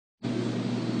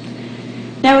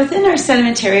Now within our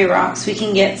sedimentary rocks we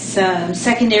can get some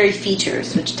secondary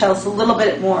features which tell us a little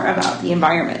bit more about the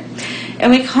environment.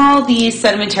 And we call these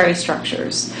sedimentary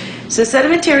structures. So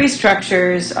sedimentary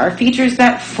structures are features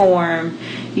that form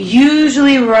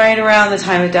usually right around the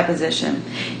time of deposition,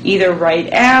 either right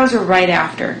as or right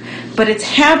after. But it's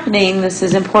happening, this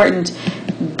is important,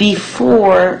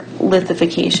 before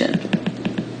lithification.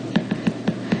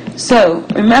 So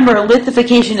remember,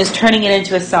 lithification is turning it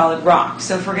into a solid rock.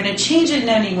 So if we're going to change it in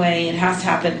any way, it has to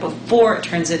happen before it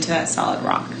turns into that solid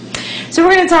rock. So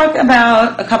we're going to talk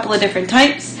about a couple of different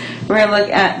types. We're going to look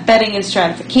at bedding and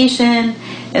stratification,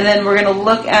 and then we're going to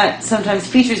look at sometimes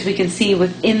features we can see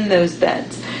within those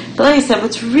beds. But like I said,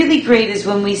 what's really great is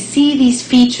when we see these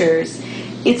features,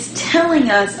 it's telling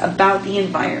us about the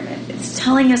environment. It's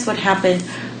telling us what happened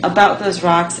about those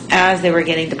rocks as they were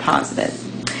getting deposited.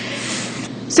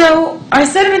 So our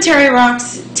sedimentary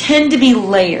rocks tend to be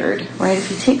layered, right?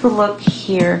 If you take a look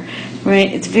here, right,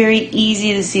 it's very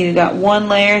easy to see we've got one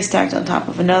layer stacked on top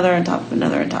of another, on top of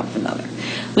another, on top of another.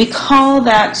 We call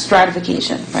that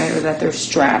stratification, right, or that they're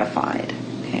stratified.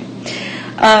 Okay.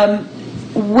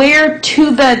 Where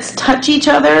two beds touch each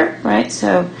other, right?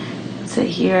 So let's say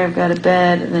here I've got a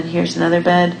bed, and then here's another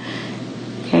bed.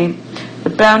 Okay. The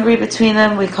boundary between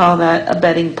them, we call that a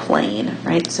bedding plane,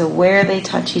 right? So where they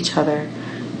touch each other,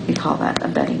 we call that a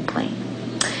bedding plane.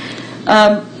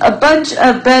 A bunch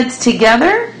of beds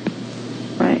together,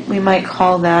 right? We might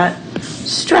call that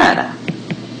strata.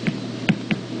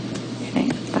 Okay,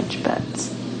 a bunch of beds.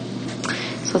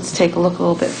 So let's take a look a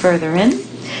little bit further in.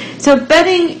 So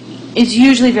bedding is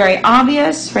usually very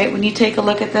obvious, right? When you take a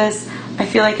look at this, I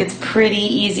feel like it's pretty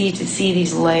easy to see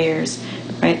these layers,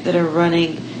 right, that are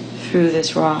running through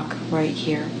this rock right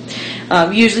here.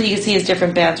 Usually you can see as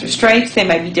different bands or stripes. They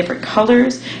might be different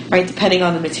colors, right, depending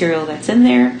on the material that's in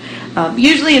there.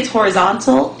 Usually it's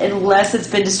horizontal unless it's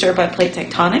been disturbed by plate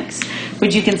tectonics,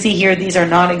 which you can see here, these are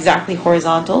not exactly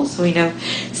horizontal, so we know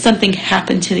something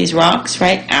happened to these rocks,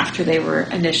 right, after they were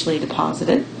initially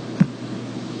deposited.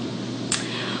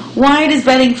 Why does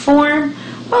bedding form?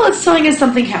 Well, it's telling us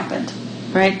something happened,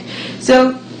 right?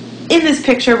 So in this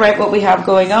picture, right, what we have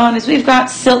going on is we've got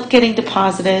silt getting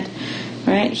deposited,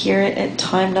 right, here at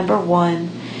time number 1.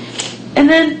 And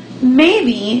then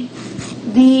maybe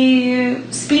the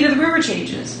speed of the river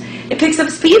changes. It picks up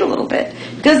speed a little bit.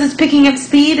 Because it's picking up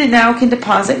speed, it now can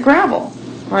deposit gravel,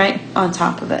 right, on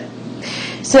top of it.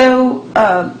 So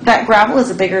that gravel is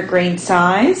a bigger grain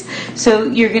size, so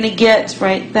you're going to get,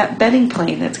 right, that bedding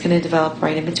plane that's going to develop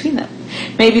right in between them.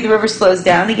 Maybe the river slows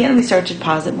down again and we start to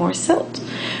deposit more silt,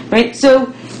 right?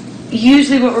 So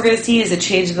usually what we're going to see is a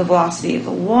change in the velocity of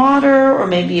the water, or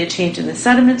maybe a change in the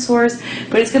sediment source,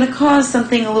 but it's going to cause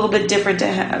something a little bit different to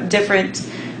have,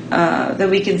 that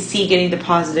we can see getting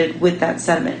deposited with that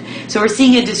sediment. So we're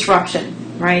seeing a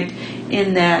disruption, right,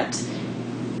 in that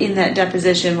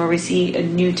deposition where we see a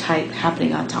new type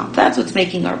happening on top. That's what's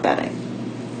making our bedding.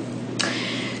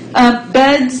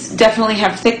 Beds definitely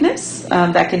have thickness.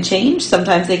 That can change.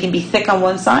 Sometimes they can be thick on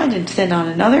one side and thin on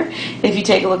another. If you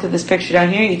take a look at this picture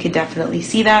down here, you can definitely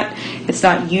see that. It's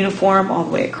not uniform all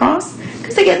the way across,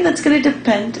 because again, that's going to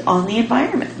depend on the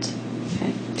environment.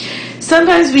 Okay.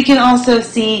 Sometimes we can also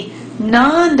see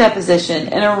non-deposition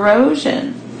and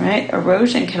erosion. Right?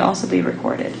 Erosion can also be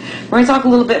recorded. We're going to talk a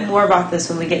little bit more about this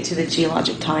when we get to the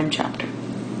geologic time chapter.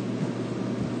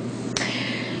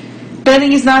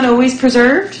 Bedding is not always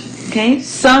preserved. Okay?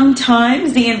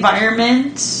 Sometimes the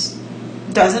environment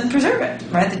doesn't preserve it.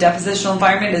 Right? The depositional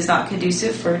environment is not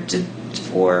conducive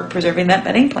for preserving that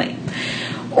bedding plane.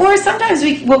 Or sometimes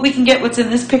what we can get, what's in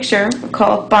this picture,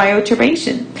 called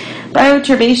bioturbation.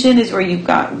 Bioturbation is where you've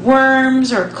got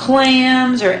worms or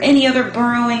clams or any other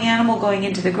burrowing animal going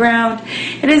into the ground.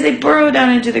 And as they burrow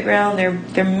down into the ground,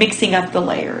 they're mixing up the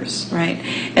layers, right?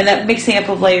 And that mixing up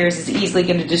of layers is easily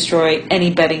going to destroy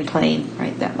any bedding plane,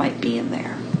 right, that might be in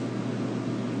there.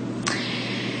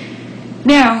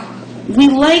 Now, we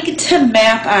like to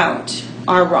map out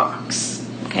our rocks.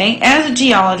 Okay, as a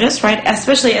geologist, right,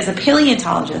 especially as a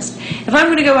paleontologist, if I'm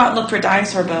going to go out and look for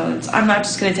dinosaur bones, I'm not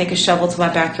just going to take a shovel to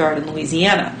my backyard in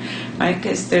Louisiana, right,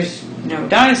 because there's no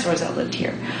dinosaurs that lived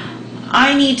here.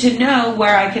 I need to know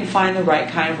where I can find the right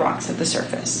kind of rocks at the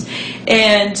surface.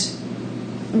 And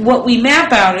what we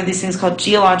map out are these things called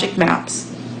geologic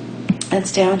maps.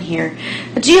 That's down here.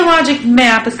 A geologic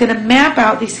map is going to map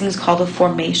out these things called a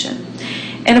formation.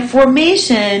 And a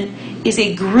formation is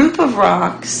a group of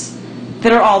rocks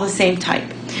that are all the same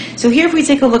type. So here, if we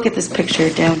take a look at this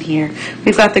picture down here,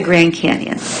 we've got the Grand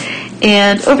Canyon.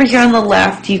 And over here on the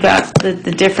left, you've got the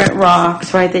different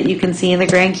rocks, right, that you can see in the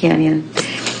Grand Canyon.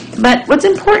 But what's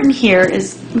important here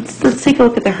is, let's take a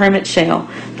look at the Hermit Shale.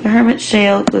 The Hermit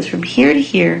Shale goes from here to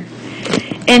here.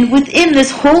 And within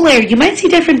this whole layer, you might see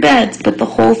different beds, but the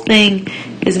whole thing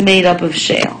is made up of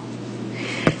shale.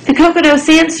 The Coconut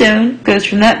Sandstone goes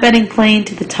from that bedding plane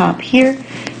to the top here.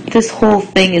 This whole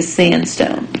thing is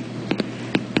sandstone.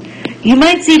 You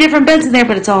might see different beds in there,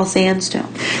 but it's all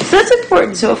sandstone. So that's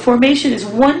important. So a formation is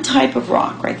one type of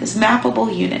rock, right? This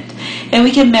mappable unit. And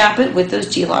we can map it with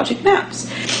those geologic maps.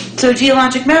 So a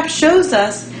geologic map shows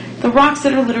us the rocks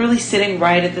that are literally sitting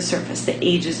right at the surface, the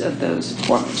ages of those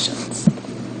formations.